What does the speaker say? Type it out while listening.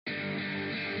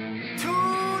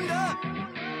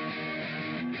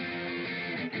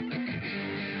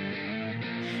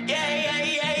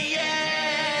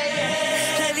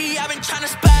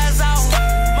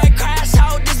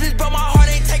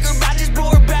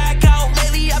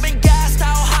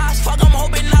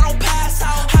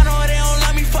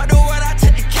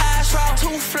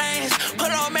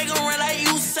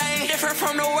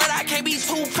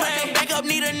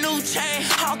chain.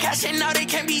 I don't cash it now, they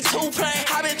can't be too plain.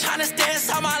 I been tryna stay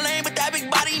inside my lane, but that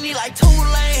big body need like 2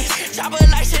 lanes. Chopper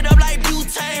light shit up like